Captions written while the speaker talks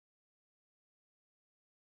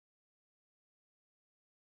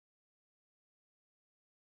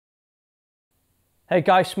Hey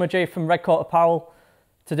guys, Smudgy from Redcoat Apparel.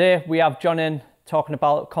 Today we have John in talking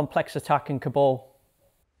about a complex attack in Kabul.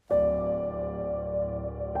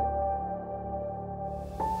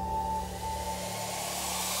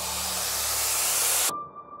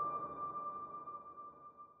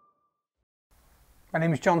 My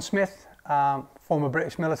name is John Smith, former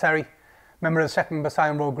British military, member of the 2nd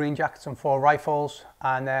Battalion Royal Green Jackets and 4 Rifles,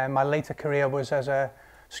 and my later career was as a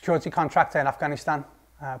security contractor in Afghanistan,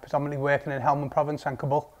 predominantly working in Helmand Province and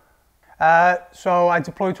Kabul. So I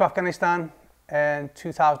deployed to Afghanistan in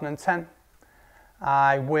 2010.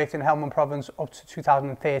 I worked in Helmand Province up to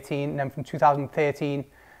 2013, and then from 2013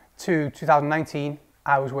 to 2019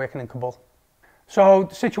 I was working in Kabul. So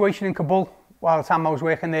the situation in Kabul, while the time I was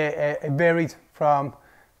working there, it varied from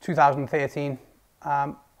 2013.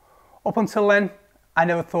 Up until then, I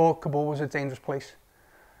never thought Kabul was a dangerous place.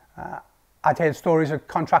 I'd heard stories of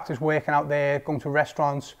contractors working out there, going to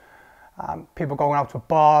restaurants, people going out to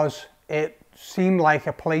bars. It seemed like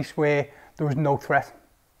a place where there was no threat.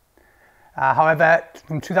 However,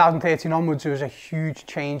 from 2013 onwards, there was a huge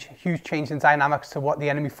change in dynamics to what the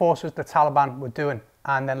enemy forces, the Taliban, were doing,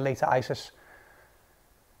 and then later ISIS.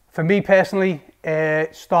 For me personally,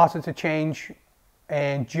 it started to change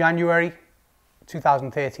in January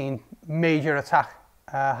 2013. Major attack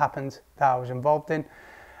happened that I was involved in.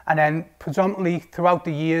 And then predominantly throughout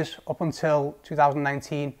the years up until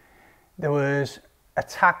 2019, there was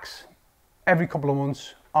attacks every couple of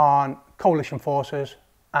months on coalition forces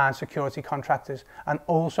and security contractors, and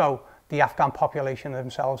also the Afghan population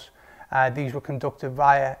themselves. These were conducted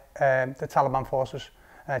via the Taliban forces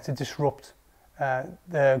to disrupt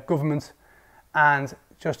the government and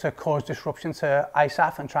just to cause disruption to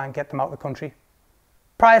ISAF and try and get them out of the country.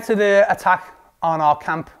 Prior to the attack on our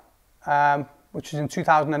camp, which was in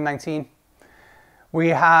 2019, we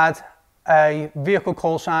had a vehicle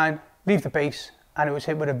call sign leave the base and it was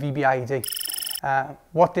hit with a VBIED.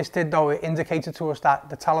 What this did though, it indicated to us that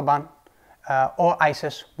the Taliban or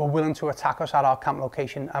ISIS were willing to attack us at our camp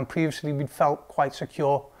location, and previously we'd felt quite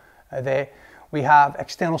secure there. We have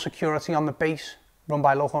external security on the base run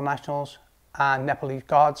by local nationals and Nepalese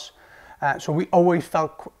guards, so we always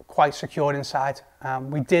felt quite secure inside.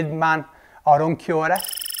 We did man our own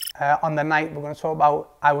QRF. On the night we're going to talk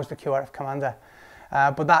about, I was the QRF commander.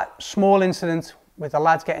 But that small incident with the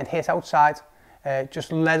lads getting hit outside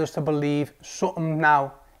just led us to believe something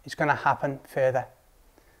now is going to happen further.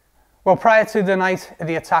 Well, prior to the night of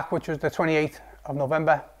the attack, which was the 28th of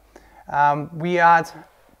November, we had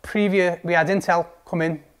intel come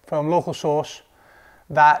in from local source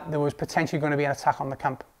that there was potentially going to be an attack on the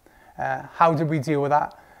camp. How did we deal with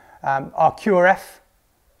that? Our QRF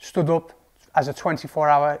stood up as a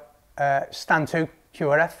 24-hour stand to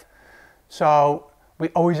QRF. So we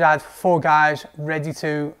always had 4 guys ready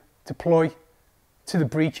to deploy to the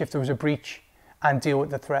breach if there was a breach and deal with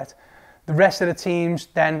the threat. The rest of the teams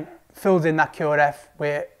then filled in that QRF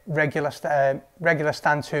with regular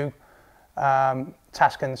stand to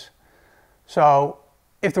taskings. So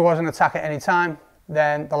if there was an attack at any time,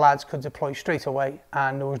 then the lads could deploy straight away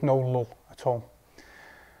and there was no lull at all.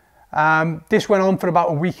 This went on for about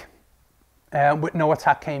a week with no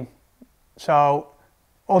attack came. So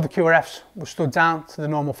all the QRFs were stood down to the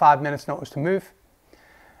normal 5 minutes notice to move,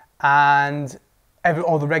 and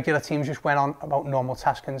all the regular teams just went on about normal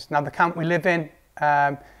taskings. Now the camp we live in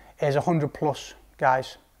is 100 plus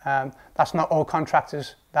guys. That's not all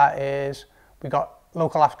contractors. That is, we got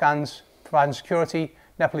local Afghans providing security,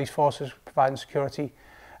 Nepalese forces providing security,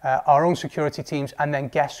 our own security teams, and then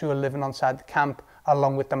guests who are living on side the camp,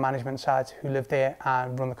 along with the management side who live there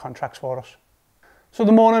and run the contracts for us. So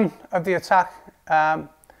the morning of the attack,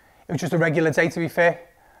 it was just a regular day, to be fair.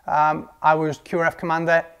 I was QRF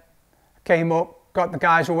commander, came up, got the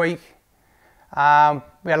guys awake. We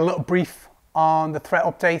had a little brief on the threat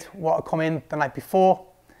update, what had come in the night before,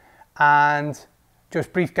 and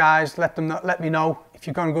just brief guys, let me know if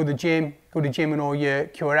you're going to go to the gym in all your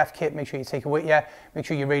QRF kit, make sure you take it with you, make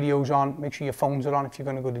sure your radio's on, make sure your phones are on if you're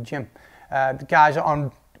going to go to the gym. The guys are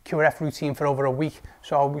on QRF routine for over a week,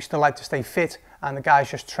 so we still like to stay fit, and the guys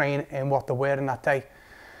just train in what they're wearing that day.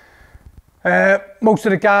 Most of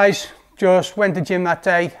the guys just went to gym that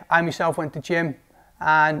day. I myself went to gym,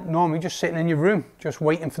 and normally just sitting in your room, just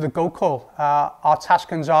waiting for the go call. Our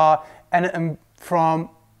taskings are anything from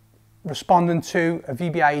responding to a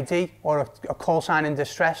VBIED or a call sign in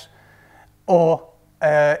distress, or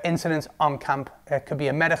incident on camp. It could be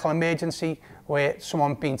a medical emergency where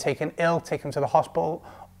someone being taken ill, taken to the hospital,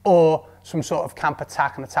 or some sort of camp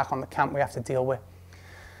attack, an attack on the camp we have to deal with.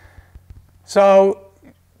 So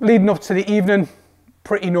leading up to the evening,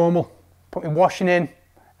 pretty normal. Put my washing in.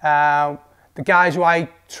 The guys who I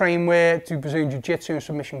train with do Brazilian Jiu-Jitsu and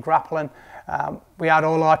submission grappling. We had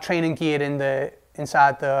all our training gear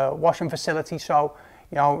inside the washing facility. So,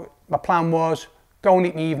 you know, my plan was go and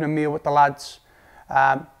eat my evening meal with the lads,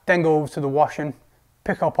 then go over to the washing,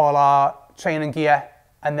 pick up all our training gear,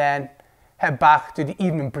 and then head back, do the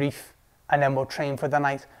evening brief, and then we'll train for the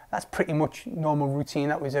night. That's pretty much normal routine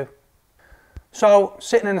that we do. So,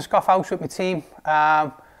 sitting in the scoff house with my team,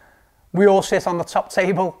 we all sit on the top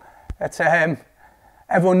table. It's everyone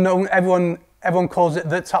calls it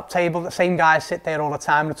the top table. The same guys sit there all the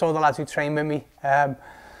time. It's all the lads who train with me.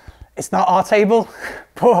 It's not our table,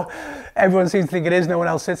 but everyone seems to think it is. No one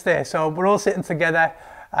else sits there. So we're all sitting together.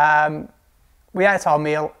 We ate our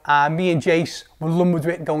meal. Me and Jace were lumbered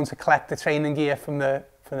with going to collect the training gear from the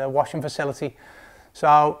washing facility.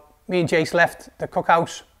 So me and Jace left the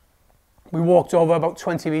cookhouse. We walked over about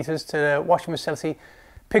 20 metres to the washing facility,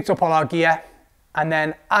 picked up all our gear, and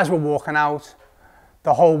then as we're walking out,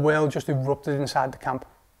 the whole world just erupted inside the camp.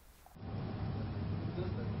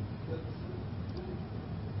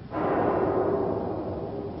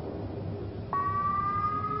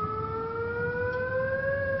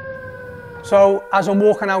 So as I'm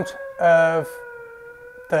walking out of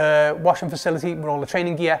the washing facility with all the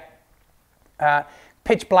training gear,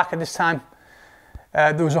 pitch black at this time,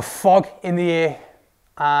 there was a fog in the air,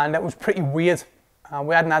 and that was pretty weird.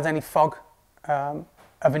 We hadn't had any fog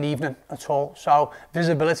of an evening at all, so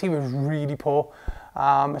visibility was really poor.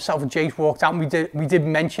 Myself and Jace walked out, and we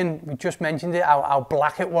just mentioned it, how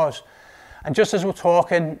black it was. And just as we're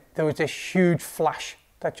talking, there was this huge flash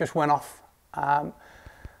that just went off. I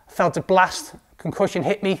felt a blast, concussion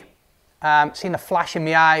hit me, seen a flash in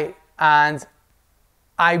my eye, and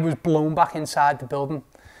I was blown back inside the building.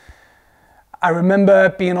 I remember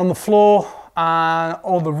being on the floor, and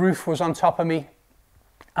all the roof was on top of me.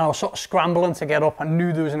 And I was sort of scrambling to get up. I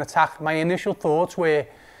knew there was an attack. My initial thoughts were,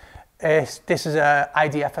 this is an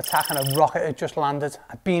IDF attack and a rocket had just landed.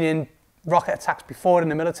 I'd been in rocket attacks before in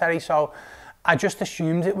the military, so I just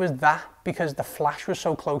assumed it was that because the flash was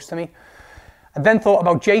so close to me. I then thought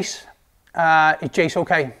about Jace. Is Jace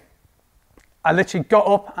okay? I literally got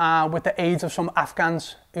up with the aid of some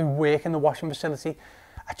Afghans who work in the washing facility.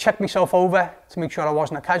 I checked myself over to make sure I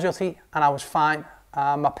wasn't a casualty, and I was fine.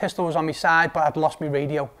 My pistol was on my side, but I'd lost my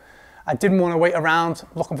radio. I didn't want to wait around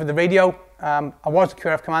looking for the radio. I was a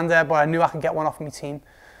QRF commander, but I knew I could get one off my team.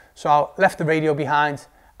 So I left the radio behind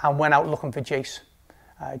and went out looking for Jace.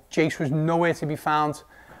 Jace was nowhere to be found.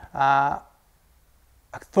 I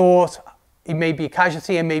thought he may be a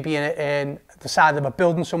casualty and maybe in the side of a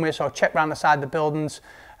building somewhere, so I checked around the side of the buildings,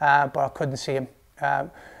 but I couldn't see him.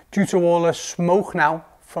 Due to all the smoke now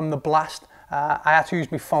from the blast, I had to use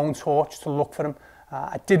my phone torch to look for him.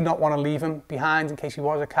 I did not want to leave him behind in case he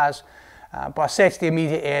was a Kaz, but I searched the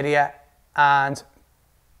immediate area and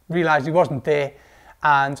realised he wasn't there,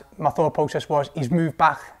 and my thought process was he's moved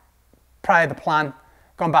back prior to the plan,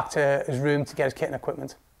 gone back to his room to get his kit and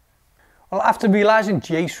equipment. Well, after realising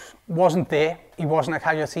Jace wasn't there, he wasn't a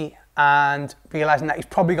casualty, and realising that he's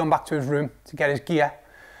probably gone back to his room to get his gear,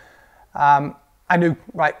 I knew,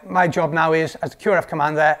 right, my job now is, as the QRF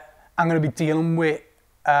commander, I'm going to be dealing with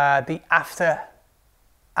the after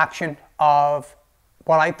action of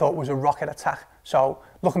what I thought was a rocket attack. So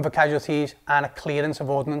looking for casualties and a clearance of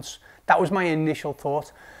ordnance. That was my initial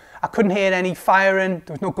thought. I couldn't hear any firing.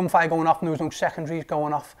 There was no gunfire going off and there was no secondaries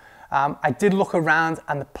going off. I did look around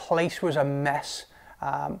and the place was a mess.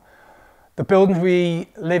 The buildings we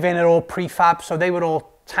live in are all prefab, so they were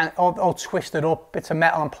all twisted up, bits of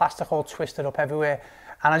metal and plastic all twisted up everywhere.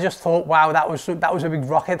 And I just thought, wow, that was a big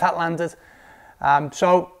rocket that landed.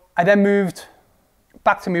 So I then moved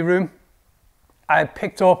back to my room. I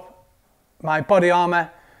picked up my body armour,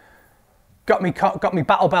 got my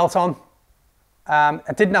battle belt on.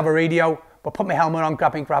 I didn't have a radio, but put my helmet on,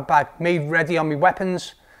 grabbed my grab bag, made ready on my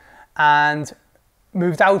weapons, and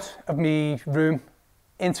moved out of my room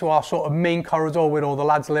into our sort of main corridor where all the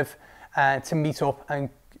lads live, to meet up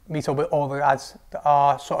with all the lads.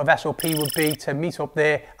 Our sort of SOP would be to meet up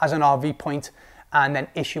there as an RV point and then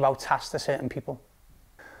issue out tasks to certain people.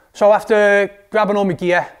 So after grabbing all my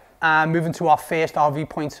gear and moving to our first RV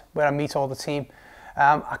point where I meet all the team,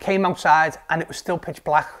 I came outside and it was still pitch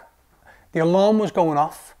black. The alarm was going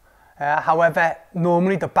off. However,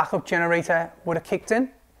 normally the backup generator would have kicked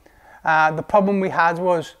in. The problem we had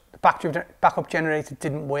was the backup generator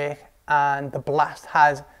didn't work and the blast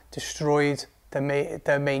had destroyed the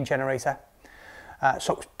main generator.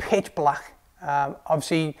 So it was pitch black.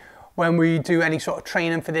 Obviously, when we do any sort of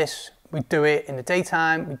training for this, we do it in the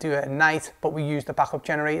daytime, we do it at night, but we use the backup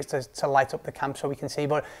generators to light up the camp so we can see.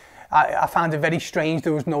 But I found it very strange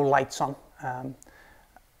there was no lights on.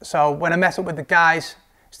 So when I met up with the guys,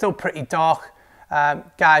 still pretty dark.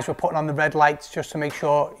 Guys were putting on the red lights just to make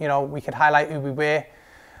sure, you know, we could highlight who we were.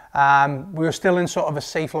 We were still in sort of a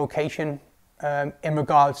safe location in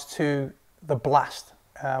regards to the blast.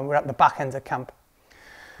 We're at the back end of camp.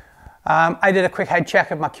 I did a quick head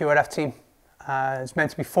check of my QRF team. It's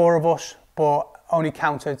meant to be 4 of us, but only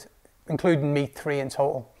counted, including me, 3 in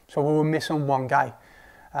total. So we were missing 1 guy.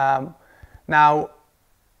 Now,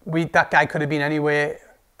 that guy could have been anywhere.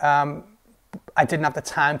 I didn't have the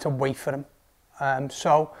time to wait for him.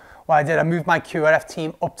 So what I did, I moved my QRF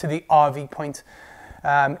team up to the RV point.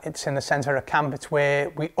 It's in the center of camp. It's where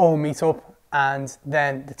we all meet up, and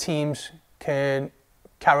then the teams can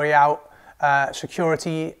carry out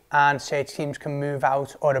security, and search teams can move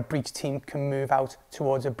out, or a breach team can move out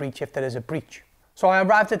towards a breach if there is a breach. So I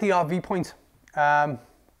arrived at the RV point. I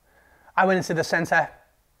went into the center.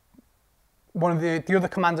 One of the other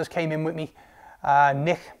commanders came in with me,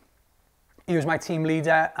 Nick. He was my team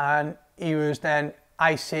leader, and he was then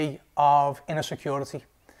IC of inner security.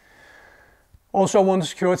 Also, one of the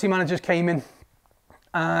security managers came in,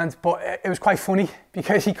 but it was quite funny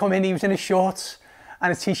because he come in, he was in his shorts and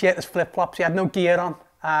his t-shirt, his flip-flops. He had no gear on,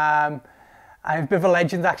 and he's a bit of a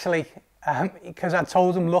legend actually, because I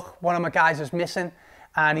told him, look, one of my guys is missing,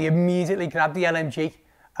 and he immediately grabbed the LMG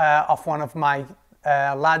off one of my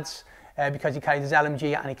lads, because he carried his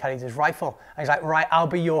LMG and he carried his rifle. And he's like, right, I'll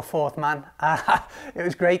be your 4th man. It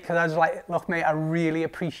was great because I was like, look mate, I really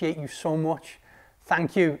appreciate you so much.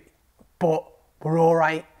 Thank you, but we're all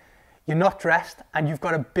right. You're not dressed and you've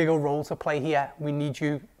got a bigger role to play here. We need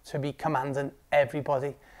you to be commanding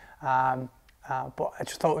everybody. But I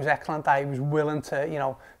just thought it was excellent that he was willing to, you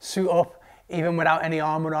know, suit up even without any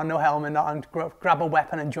armour on, no helmet on, grab a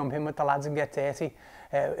weapon and jump in with the lads and get dirty.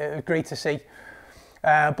 It was great to see.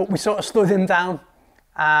 But we sort of stood him down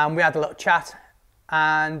and we had a little chat,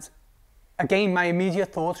 and again my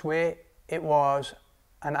immediate thoughts were it was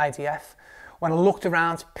an IDF. When I looked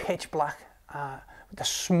around, pitch black, the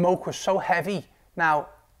smoke was so heavy now,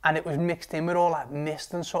 and it was mixed in with all that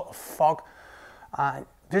mist and sort of fog.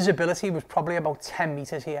 Visibility was probably about 10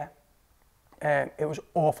 meters here. It was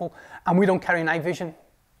awful, and we don't carry night vision,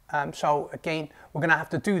 so again we're going to have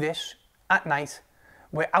to do this at night.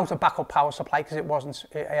 We're out of backup power supply because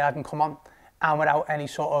it hadn't come on, and without any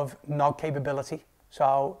sort of NOG capability.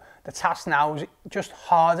 So the task now is just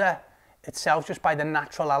harder itself, just by the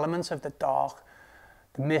natural elements of the dark,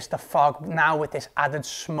 the mist, the fog. Now with this added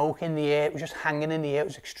smoke in the air, it was just hanging in the air. It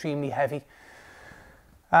was extremely heavy.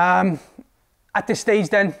 At this stage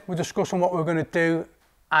then, we're discussing what we were going to do,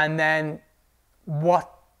 and then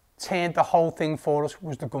what turned the whole thing for us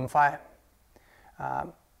was the gunfire.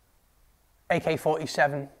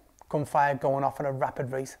 AK-47 gunfire going off at a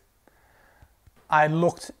rapid rate. I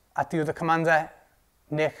looked at the other commander,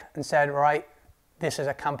 Nick, and said, right, this is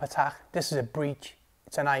a camp attack, this is a breach,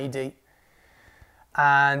 it's an IED.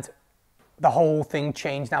 And the whole thing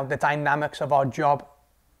changed now. The dynamics of our job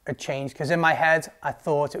had changed, because in my head, I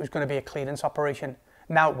thought it was going to be a clearance operation.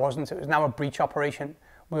 Now it wasn't, it was now a breach operation.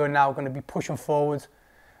 We were now going to be pushing forward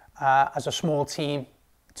as a small team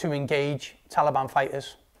to engage Taliban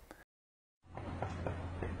fighters.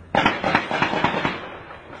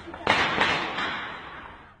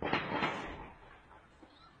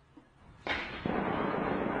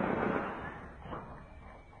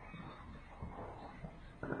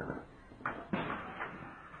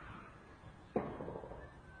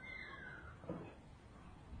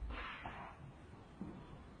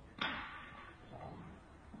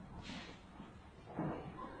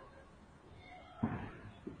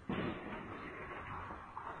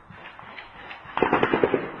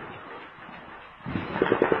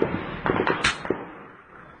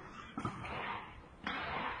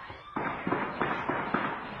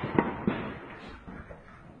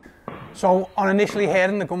 So on initially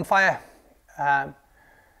hearing the gunfire,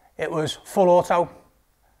 it was full auto.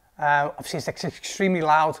 Obviously it's extremely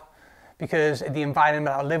loud because the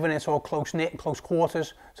environment I live in, it's all close knit and close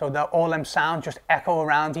quarters. So that all them sounds just echo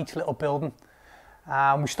around each little building.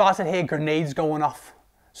 We started to hear grenades going off.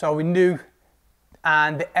 So we knew,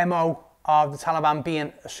 and the MO of the Taliban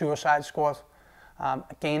being a suicide squad.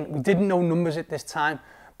 Again, we didn't know numbers at this time,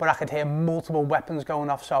 but I could hear multiple weapons going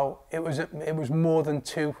off, so it was more than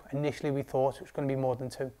 2. Initially we thought it was going to be more than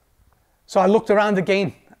 2. So I looked around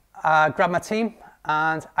again, grabbed my team,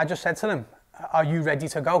 and I just said to them, are you ready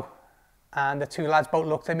to go? And the 2 lads both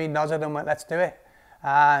looked at me, nodded, and went, let's do it.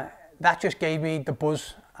 That just gave me the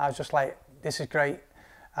buzz. I was just like, this is great.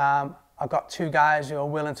 I've got 2 guys who are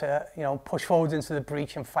willing to, you know, push forward into the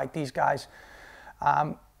breach and fight these guys.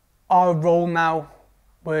 Our role now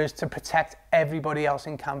was to protect everybody else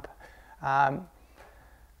in camp.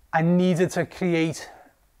 I needed to create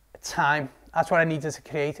time. That's what I needed to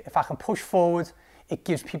create. If I can push forward, it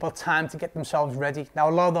gives people time to get themselves ready. Now,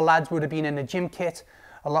 a lot of the lads would have been in a gym kit.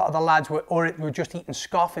 A lot of the lads were just eating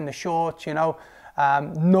scoff in the shorts, you know.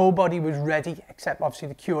 Nobody was ready, except obviously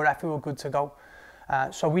the QRF who were good to go.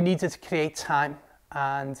 So we needed to create time,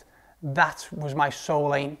 and that was my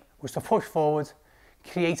sole aim, was to push forward,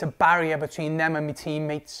 create a barrier between them and my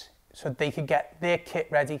teammates so they could get their kit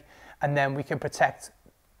ready, and then we could protect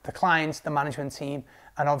the clients, the management team,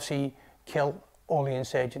 and obviously kill all the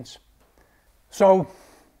insurgents. So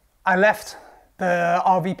I left the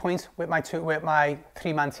RV point with my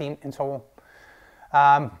three-man team in total.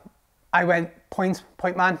 I went point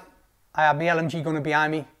man. I had my LMG gunner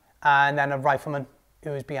behind me, and then a rifleman who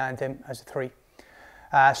was behind him as a three.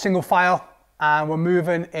 Single file, and we're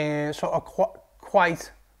moving in sort of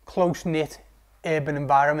quite close-knit urban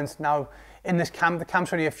environment. Now, in this camp, the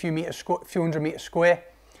camp's only a few hundred meters square,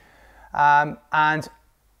 and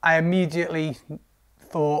I immediately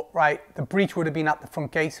thought, right, the breach would have been at the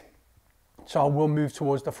front gate, so we'll move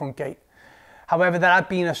towards the front gate. However, there had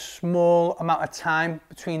been a small amount of time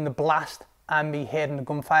between the blast and me hearing the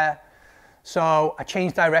gunfire, so I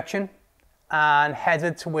changed direction and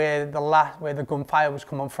headed to where the gunfire was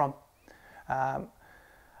coming from.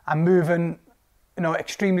 I'm moving, you know,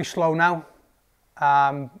 extremely slow now.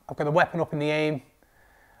 I've got the weapon up in the aim.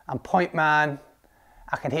 I'm point man.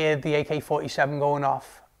 I can hear the AK-47 going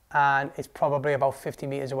off, and it's probably about 50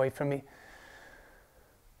 meters away from me.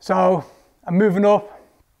 So I'm moving up.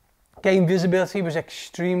 Game visibility was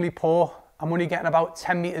extremely poor. I'm only getting about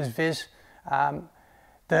 10 meters vis.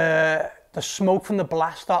 The smoke from the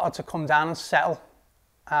blast started to come down and settle,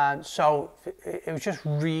 and so it was just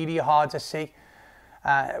really hard to see.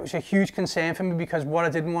 It was a huge concern for me because what I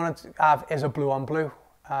didn't want to have is a blue on blue.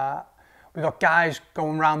 We got guys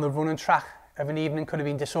going around the running track of an evening, could have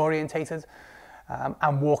been disorientated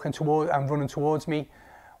and running towards me.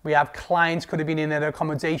 We have clients could have been in their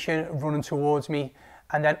accommodation running towards me,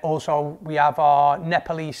 and then also we have our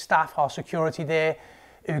Nepalese staff, our security there,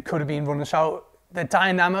 who could have been running. So the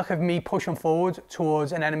dynamic of me pushing forward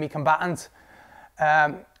towards an enemy combatant,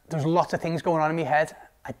 there's lots of things going on in my head.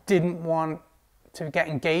 I didn't want to get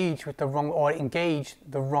engaged with engage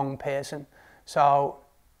the wrong person. So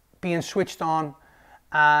being switched on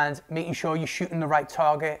and making sure you're shooting the right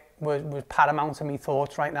target was paramount in my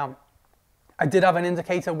thoughts right now. I did have an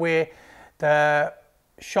indicator where the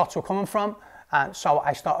shots were coming from, and so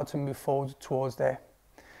I started to move forward towards there.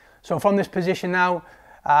 So from this position now,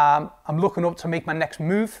 I'm looking up to make my next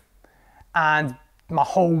move, and my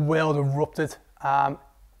whole world erupted.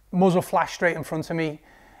 Muzzle flashed straight in front of me,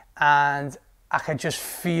 and I could just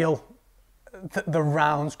feel the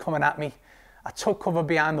rounds coming at me. I took cover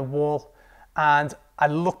behind the wall, and I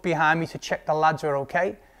looked behind me to check the lads were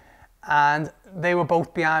okay, and they were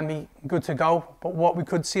both behind me, good to go. But what we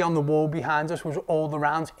could see on the wall behind us was all the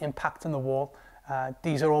rounds impacting the wall.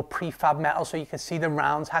 These are all prefab metal, so you can see the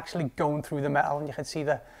rounds actually going through the metal, and you can see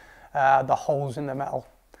the holes in the metal.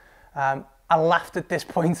 I laughed at this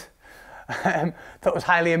point. Thought it was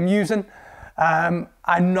highly amusing.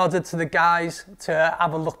 I nodded to the guys to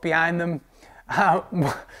have a look behind them.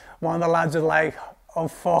 One of the lads was like, "Oh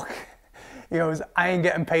fuck," he goes, "I ain't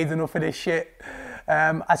getting paid enough for this shit."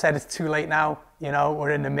 I said, "It's too late now. You know,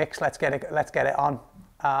 we're in the mix. Let's get it on."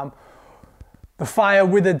 The fire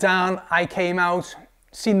withered down. I came out,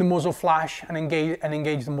 seen the muzzle flash, and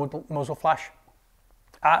engaged the muzzle flash.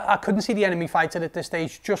 I couldn't see the enemy fighter at this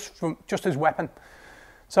stage, just his weapon.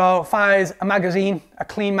 So fired a magazine, a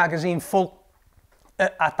clean magazine full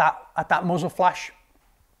at that muzzle flash.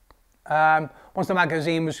 Once the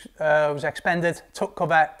magazine was expended, took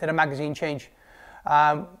cover, did a magazine change.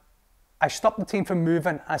 I stopped the team from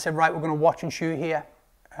moving, and I said, right, we're going to watch and shoot here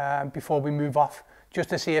before we move off, just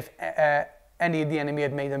to see if any of the enemy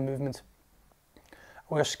had made a movement.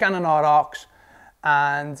 We were scanning our arcs,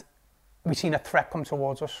 and we seen a threat come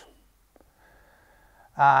towards us.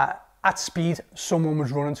 At speed, someone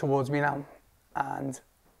was running towards me now, and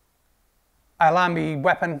I aligned my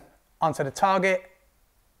weapon onto the target.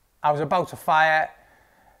 I was about to fire,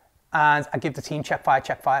 and I give the team check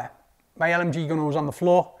fire. My LMG gunner was on the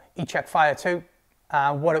floor. He checked fire too.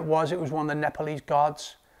 What it was one of the Nepalese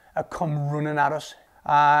guards had come running at us.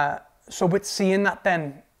 So with seeing that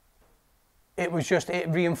then, it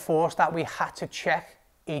reinforced that we had to check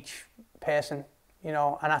each person, you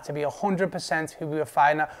know, and had to be 100% who we were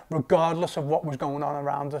firing at, regardless of what was going on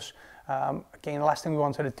around us. Again, the last thing we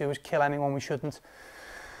wanted to do was kill anyone we shouldn't.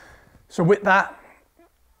 So with that,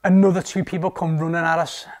 another 2 people come running at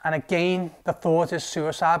us, and again the thought is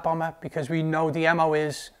suicide bomber, because we know the MO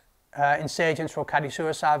is insurgents will carry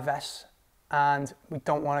suicide vests, and we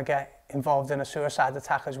don't want to get involved in a suicide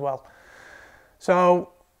attack as well.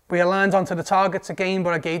 So we aligned onto the targets again,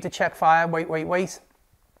 but I gave the check fire, wait.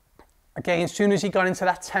 Again, as soon as he got into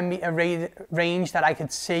that 10-meter range that I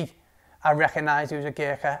could see, I recognised he was a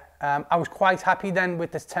Gurkha. I was quite happy then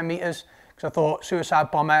with this 10 metres, because I thought,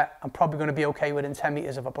 suicide bomber, I'm probably going to be okay within 10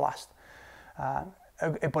 metres of a blast.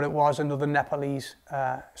 But it was another Nepalese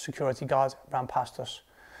security guard ran past us.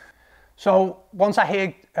 So once I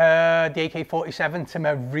heard the AK-47 to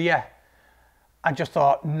my rear, I just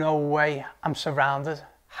thought, no way, I'm surrounded.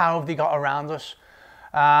 How have they got around us?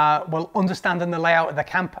 Well, understanding the layout of the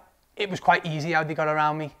camp, it was quite easy how they got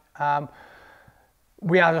around me.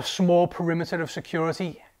 We had a small perimeter of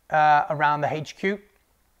security around the HQ,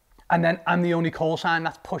 and then I'm the only call sign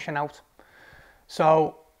that's pushing out.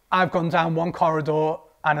 So I've gone down one corridor,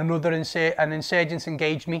 and an insurgent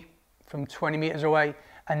engaged me from 20 metres away,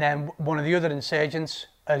 and then one of the other insurgents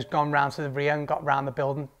has gone round to the rear and got round the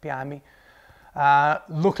building behind me.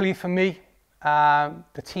 Luckily for me,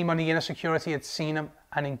 the team on the inner security had seen him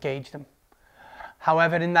and engaged him.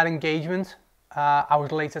 However, in that engagement, I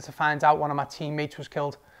was later to find out one of my teammates was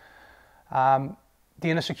killed. The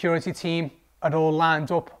inner security team had all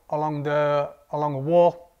lined up along a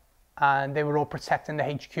wall, and they were all protecting the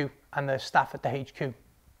HQ and the staff at the HQ.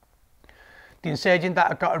 The insurgent that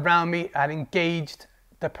had got around me had engaged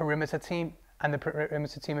the perimeter team, and the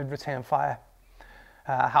perimeter team had returned fire.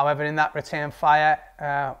 However, in that return fire,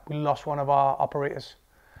 we lost one of our operators.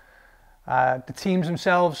 The teams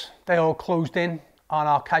themselves, they all closed in on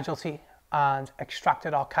our casualty and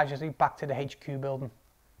extracted our casualty back to the HQ building.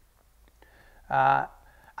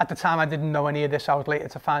 At the time, I didn't know any of this. I was later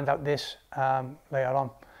to find out this later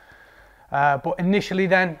on. But initially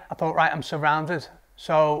then, I thought, right, I'm surrounded.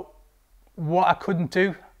 So what I couldn't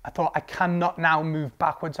do, I thought, I cannot now move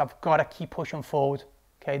backwards. I've got to keep pushing forward.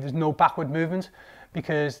 Okay, there's no backward movement,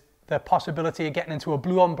 because the possibility of getting into a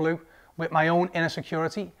blue on blue with my own inner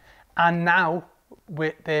security, and now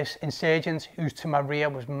with this insurgent who's to my rear,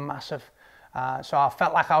 was massive. So I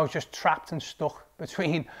felt like I was just trapped and stuck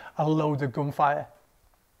between a load of gunfire.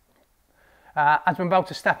 As I'm about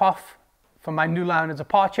to step off from my new line of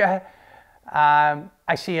departure,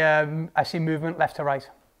 I see movement left to right.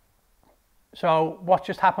 So what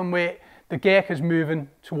just happened with the Gurkhas moving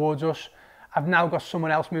towards us, I've now got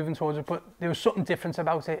someone else moving towards us, but there was something different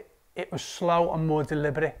about it. It was slow and more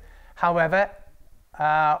deliberate. However,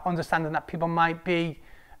 understanding that people might be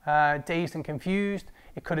dazed and confused,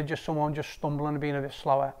 it could have just someone just stumbling and being a bit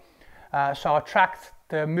slower. So I tracked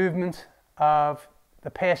the movement of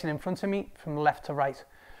the person in front of me from left to right.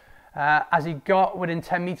 As he got within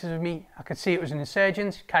 10 metres of me, I could see it was an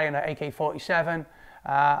insurgent carrying an AK-47.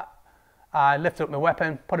 I lifted up my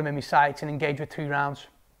weapon, put him in my sights, and engaged with 2 rounds.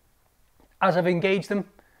 As I've engaged them,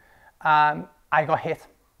 I got hit.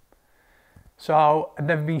 So I'd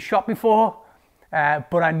never been shot before,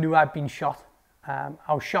 but I knew I'd been shot. I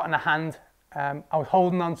was shot in the hand. I was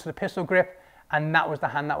holding on to the pistol grip, and that was the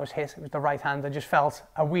hand that was hit. It was the right hand. I just felt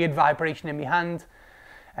a weird vibration in my hand.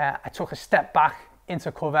 I took a step back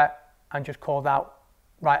into cover and just called out,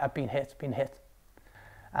 right, I've been hit,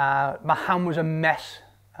 my hand was a mess.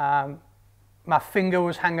 My finger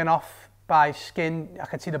was hanging off by skin. I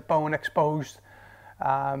could see the bone exposed.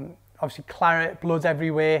 Obviously blood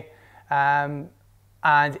everywhere. And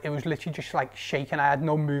it was literally just like shaking. I had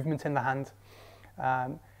no movement in the hand.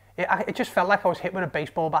 It just felt like I was hit with a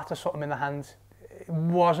baseball bat or something in the hand. It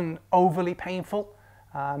wasn't overly painful.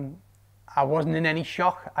 I wasn't in any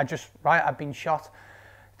shock. I've been shot.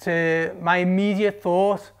 My immediate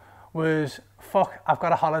thought was, fuck, I've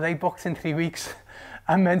got a holiday booked in 3 weeks.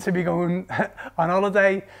 I'm meant to be going on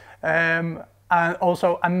holiday. And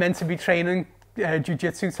also I'm meant to be training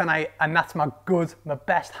jiu-jitsu tonight, and that's my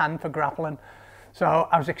best hand for grappling. So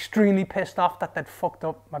I was extremely pissed off that they'd fucked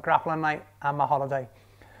up my grappling night and my holiday.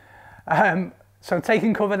 So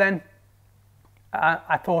taking cover then,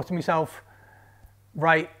 I thought to myself,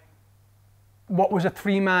 right, what was a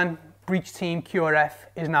 3-man breach team QRF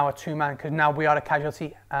is now a 2-man, because now we are a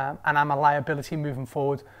casualty, and I'm a liability moving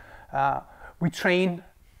forward. We train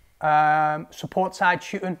support side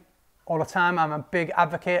shooting all the time. I'm a big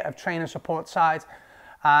advocate of training support side.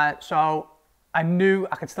 So I knew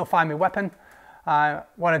I could still find my weapon.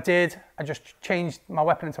 What I did, I just changed my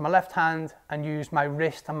weapon into my left hand and used my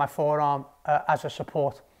wrist and my forearm as a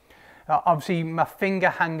support. Obviously, my finger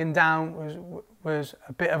hanging down was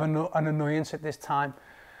a bit of an annoyance at this time.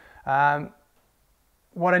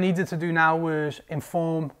 What I needed to do now was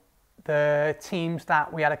inform the teams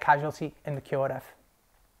that we had a casualty in the QRF.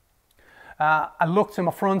 I looked to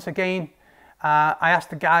my front again. I asked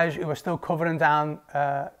the guys who were still covering down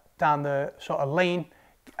the sort of lane,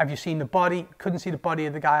 have you seen the body? Couldn't see the body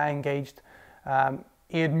of the guy I engaged.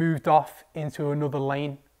 He had moved off into another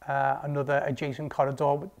lane, another adjacent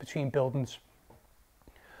corridor between buildings.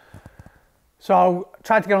 So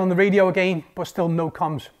tried to get on the radio again, but still no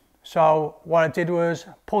comms. So what I did was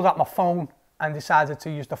pulled out my phone and decided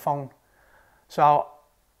to use the phone. So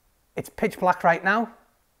it's pitch black right now,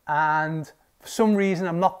 and for some reason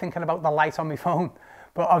I'm not thinking about the light on my phone,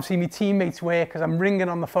 but obviously my teammates were, because I'm ringing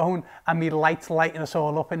on the phone and my light's lighting us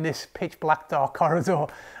all up in this pitch black dark corridor,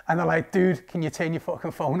 and they're like, dude, can you turn your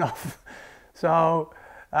fucking phone off? So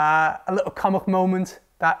a little comic moment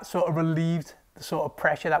that sort of relieved the sort of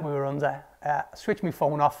pressure that we were under. Switched my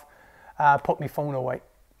phone off, put my phone away.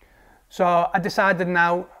 So I decided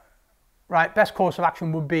now, right, best course of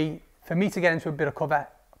action would be for me to get into a bit of cover,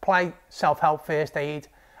 apply self-help first aid,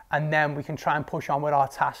 and then we can try and push on with our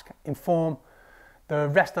task, inform the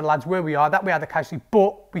rest of the lads where we are, that we had a casualty,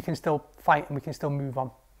 but we can still fight and we can still move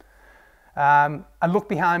on. I looked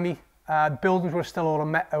behind me, the buildings were still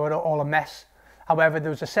all a mess. However, there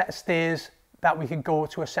was a set of stairs that we could go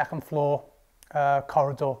to a second floor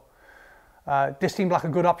corridor. This seemed like a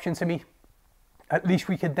good option to me. At least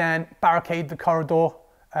we could then barricade the corridor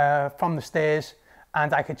from the stairs,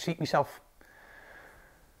 and I could seat myself.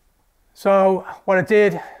 So what I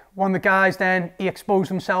did, one of the guys then, he exposed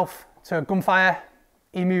himself to gunfire.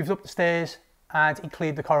 He moved up the stairs and he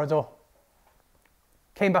cleared the corridor.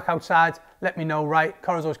 Came back outside, let me know, right,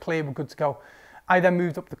 corridor's clear, we're good to go. I then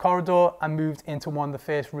moved up the corridor and moved into one of the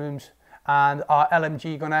first rooms, and our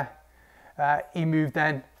LMG gunner, he moved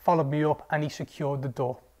then, followed me up, and he secured the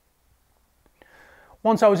door.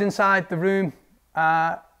 Once I was inside the room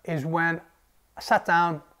is when I sat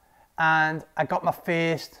down and I got my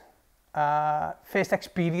first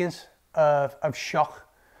experience of shock.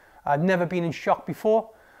 I'd never been in shock before.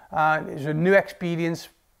 It was a new experience,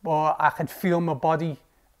 but I could feel my body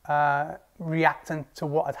reacting to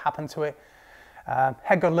what had happened to it.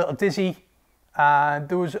 Head got a little dizzy.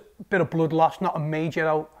 There was a bit of blood loss, not a major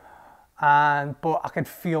out, but I could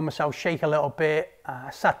feel myself shake a little bit. I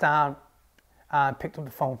sat down and picked up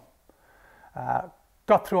the phone.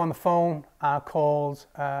 Got through on the phone and called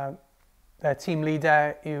the team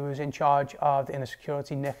leader who was in charge of the inner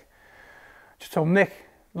security, Nick. Just told Nick,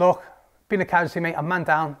 look, been a casualty, mate, I'm man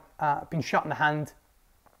down, been shot in the hand.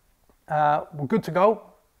 We're good to go,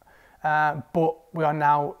 but we are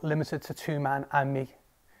now limited to 2 man and me.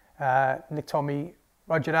 Nick told me,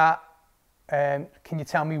 roger that, can you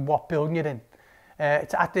tell me what building you're in?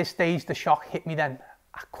 It's at this stage the shock hit me then.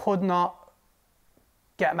 I could not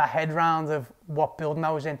get my head round of what building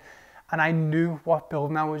I was in, and I knew what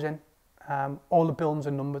building I was in. All the buildings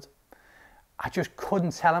are numbered. I just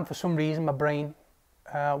couldn't tell him. For some reason my brain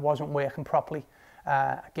wasn't working properly.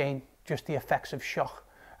 Again, just the effects of shock,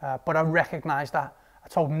 but I recognised that. I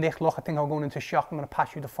told Nick, look, I think I'm going into shock, I'm going to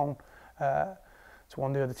pass you the phone to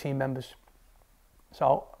one of the other team members.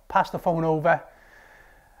 So passed the phone over,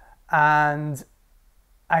 and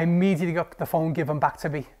I immediately got the phone given back to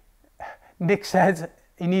me. Nick said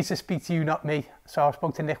he needs to speak to you, not me. So I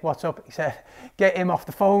spoke to Nick, what's up? He said, get him off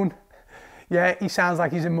the phone. Yeah, he sounds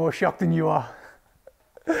like he's in more shock than you are.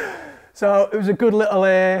 So it was a good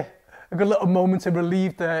little moment to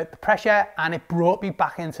relieve the pressure, and it brought me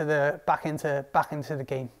back into the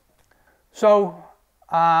game. So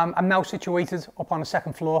I'm now situated up on the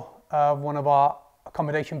second floor of one of our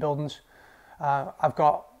accommodation buildings. I've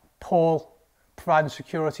got Paul providing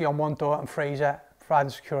security on one door and Fraser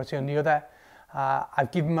providing security on the other.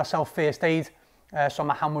 I've given myself first aid, so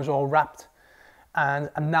my hand was all wrapped, and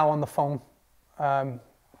I'm now on the phone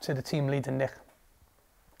to the team leader, Nick.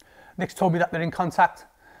 Nick's told me that they're in contact,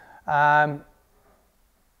 and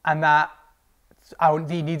that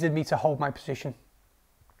he needed me to hold my position.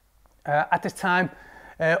 At this time,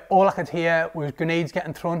 all I could hear was grenades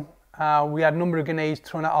getting thrown. We had a number of grenades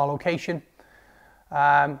thrown at our location.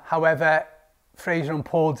 However, Fraser and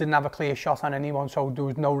Paul didn't have a clear shot on anyone, so there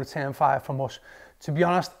was no return fire from us. To be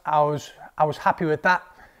honest, I was happy with that.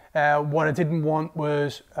 What I didn't want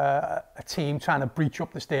was a team trying to breach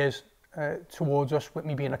up the stairs towards us with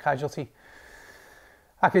me being a casualty.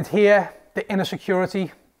 I could hear the inner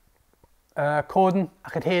security cordon. I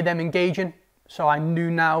could hear them engaging, so I knew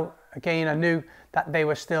now, again, I knew that they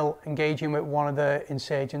were still engaging with one of the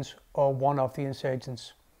insurgents or one of the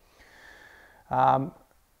insurgents.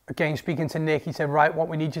 Again, speaking to Nick, he said, right, what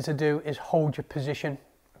we need you to do is hold your position.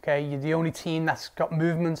 Okay, you're the only team that's got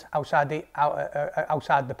movement outside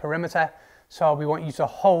the perimeter, So we want you to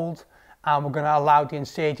hold, and we're going to allow the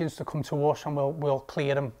insurgents to come to us, and we'll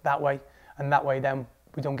clear them that way. And that way then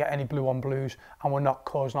we don't get any blue on blues, and we're not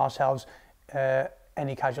causing ourselves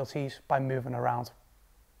any casualties by moving around.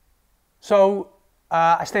 So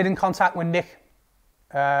I stayed in contact with Nick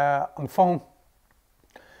on the phone.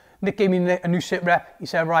 Nick gave me a new sit rep. He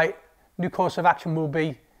said, right, new course of action will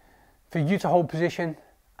be for you to hold position,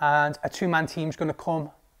 and a two-man team's going to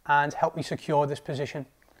come and help me secure this position.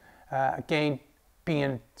 Again,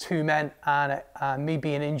 being two men and me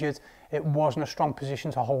being injured, it wasn't a strong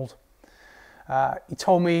position to hold. He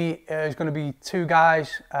told me it was going to be two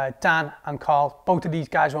guys, Dan and Carl. Both of these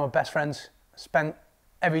guys were my best friends. Spent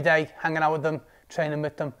every day hanging out with them, training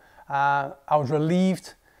with them. I was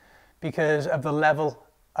relieved because of the level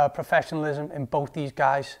of professionalism in both these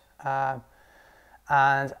guys. And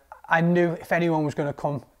I knew if anyone was going to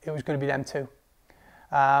come, it was going to be them two.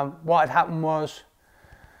 What had happened was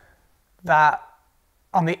that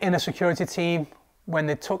on the inner security team, when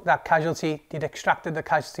they took that casualty, they'd extracted the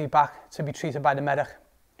casualty back to be treated by the medic.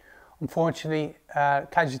 Unfortunately,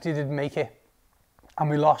 casualty didn't make it, and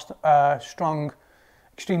we lost a strong,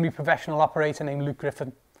 extremely professional operator named Luke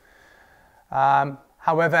Griffin.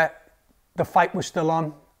 However, the fight was still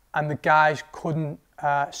on, and the guys couldn't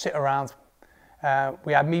sit around.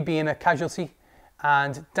 We had me being a casualty,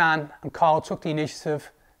 and Dan and Carl took the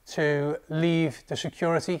initiative to leave the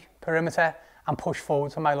security perimeter and push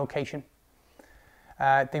forward to my location.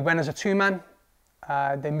 They went as a two-man.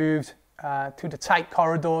 They moved through the tight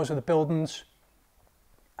corridors of the buildings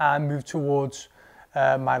and moved towards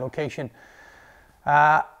my location.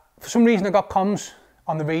 For some reason I got comms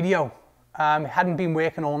on the radio. It hadn't been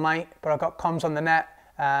working all night, but I got comms on the net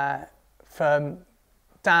from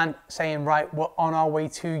Dan saying, right, we're on our way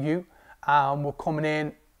to you. We're coming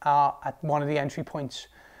in at one of the entry points.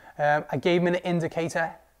 I gave him an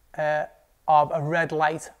indicator of a red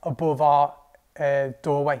light above our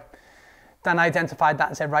doorway. Dan identified that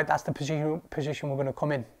and said, right, that's the position we're going to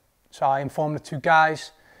come in. So I informed the two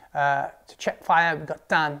guys to check fire. We've got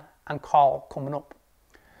Dan and Carl coming up.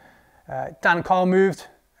 Dan and Carl moved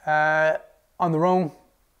on their own,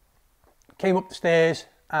 came up the stairs,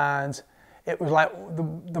 and it was like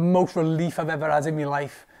the most relief I've ever had in my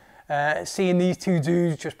life. Seeing these two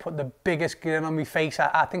dudes just put the biggest grin on my face.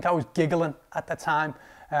 I think I was giggling at the time.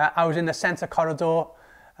 I was in the centre corridor.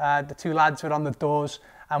 The two lads were on the doors,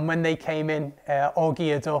 and when they came in, all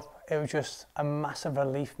geared up, it was just a massive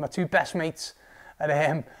relief. My two best mates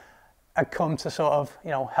had come to sort of,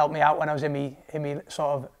 help me out when I was in me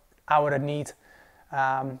sort of hour of need.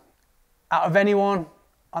 Out of anyone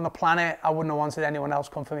on the planet, I wouldn't have wanted anyone else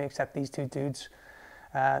come for me except these two dudes.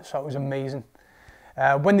 So it was amazing.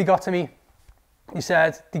 When they got to me, he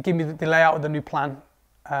said they give me the layout of the new plan.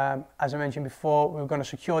 As I mentioned before, we were going to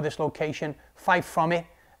secure this location, fight from it,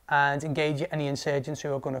 and engage any insurgents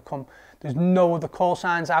who are going to come. There's no other call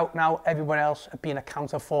signs out now. Everyone else are being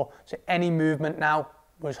accounted for. So any movement now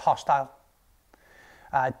was hostile.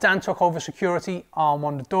 Dan took over security on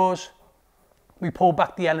one of the doors. We pulled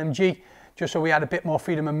back the LMG just so we had a bit more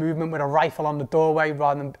freedom of movement with a rifle on the doorway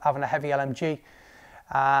rather than having a heavy LMG.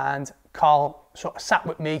 And Carl sort of sat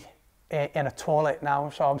with me in a toilet now.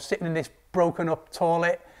 So I'm sitting in this broken up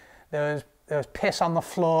toilet. There was piss on the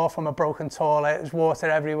floor from a broken toilet. There's water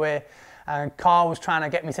everywhere. And Carl was trying to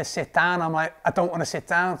get me to sit down. I'm like, I don't want to sit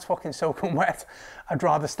down. It's fucking soaking wet. I'd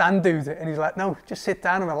rather stand, dude. And he's like, no, just sit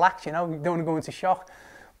down and relax, you don't want to go into shock.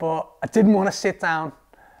 But I didn't want to sit down.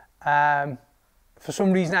 For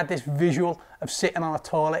some reason, I had this visual of sitting on a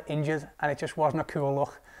toilet injured, and it just wasn't a cool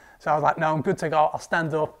look. So I was like, no, I'm good to go. I'll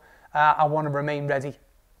stand up. I want to remain ready.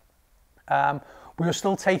 We were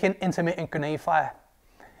still taking intermittent grenade fire.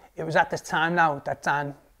 It was at this time now that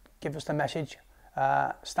Dan gave us the message,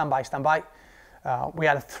 stand by, stand by. We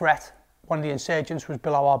had a threat. One of the insurgents was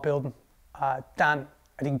below our building. Dan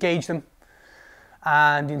had engaged them,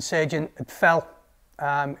 and the insurgent had fell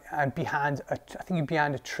and behind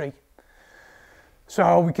a tree.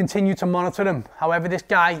 So we continued to monitor him. However, this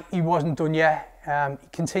guy, he wasn't done yet. He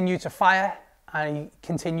continued to fire, and he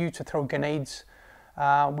continued to throw grenades.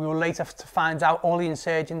 We were later to find out all the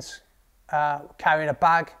insurgents carrying a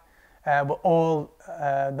bag with all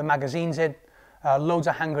the magazines in, loads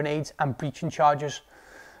of hand grenades and breaching charges.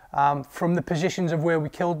 From the positions of where we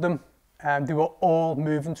killed them, they were all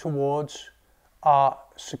moving towards our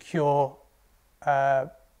secure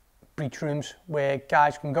breach rooms where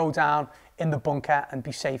guys can go down in the bunker and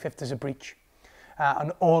be safe if there's a breach.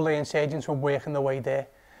 And all the insurgents were working their way there.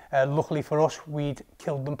 Luckily for us, we'd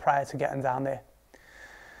killed them prior to getting down there.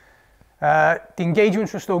 The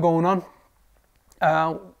engagements were still going on.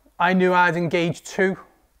 I knew I'd engaged two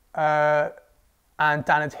and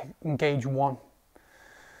Dan had engaged one.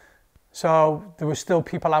 So there were still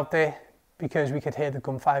people out there because we could hear the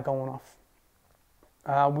gunfire going off.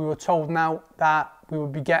 We were told now that we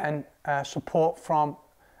would be getting support from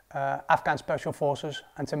Afghan Special Forces,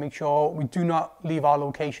 and to make sure we do not leave our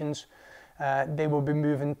locations, they will be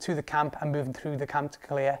moving to the camp and moving through the camp to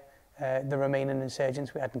clear the remaining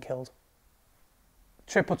insurgents we hadn't killed.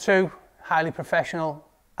 222, highly professional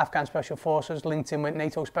Afghan Special Forces, linked in with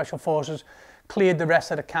NATO Special Forces, cleared the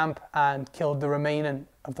rest of the camp and killed the remaining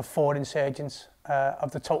of the 4 insurgents,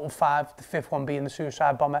 of the total 5, the 5th one being the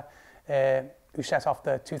suicide bomber who set off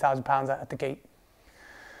the 2,000 pounds at the gate.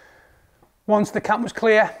 Once the camp was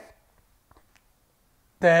clear,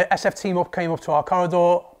 the SF team came up to our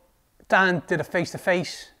corridor. Dan did a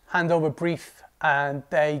face-to-face handover brief, and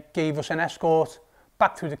they gave us an escort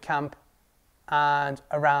back through the camp and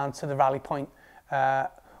around to the rally point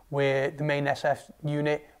where the main SF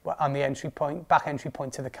unit were on the entry point, back entry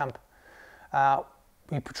point to the camp.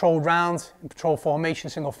 We patrolled round in patrol formation,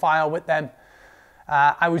 single file with them.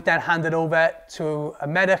 I was then handed over to a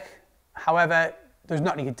medic. However, there's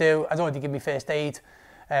nothing he could do. I'd already given me first aid.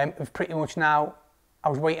 It was pretty much now, I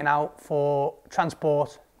was waiting out for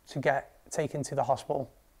transport to get taken to the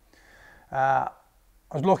hospital. I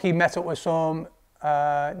was lucky, met up with some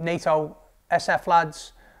NATO SF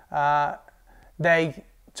lads. They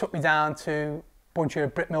took me down to a bunch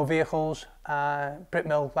of brick mill vehicles, brick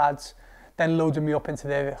mill lads, then loaded me up into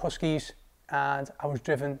their Huskies, and I was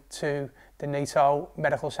driven to the NATO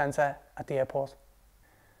medical centre at the airport.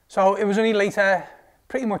 So it was only later,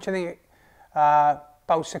 pretty much I think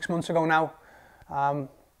about 6 months ago now,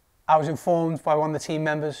 I was informed by one of the team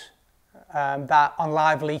members that on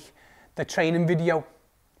Live Leak, the training video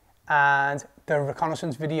and the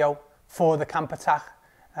reconnaissance video for the camp attack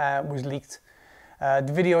was leaked.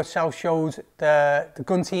 The video itself showed the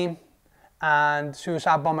gun team and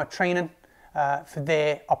suicide bomber training for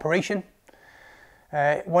their operation.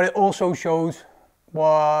 What it also showed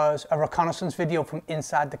was a reconnaissance video from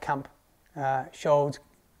inside the camp. Showed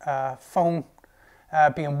phone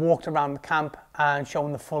being walked around the camp and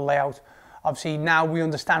showing the full layout. Obviously now we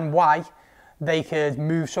understand why they could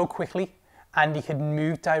move so quickly, and they could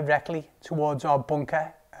move directly towards our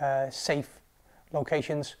bunker safe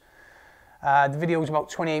locations. The video was about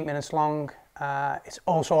 28 minutes long. It's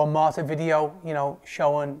also a martyr video, you know,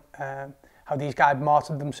 showing how these guys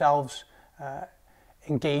martyred themselves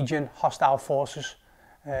engaging hostile forces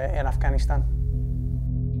in Afghanistan.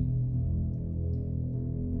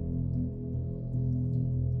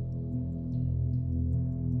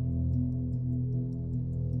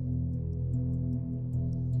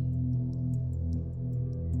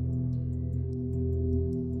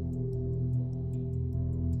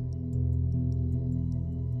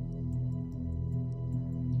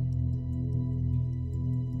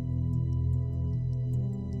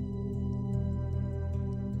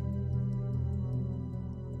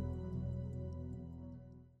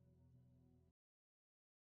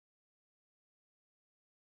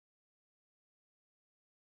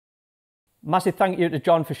 Massive thank you to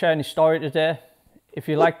John for sharing his story today. If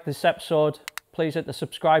you liked this episode, please hit the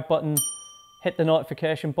subscribe button, hit the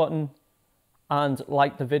notification button, and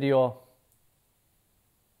like the video.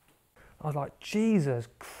 I was like, Jesus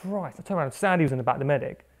Christ. I turned around and Sandy was in the back of the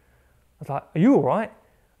medic. I was like, are you all right?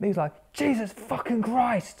 And he was like, Jesus fucking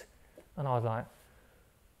Christ. And I was like,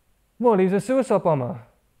 well, he was a suicide bomber.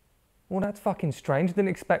 Well, that's fucking strange. Didn't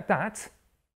expect that.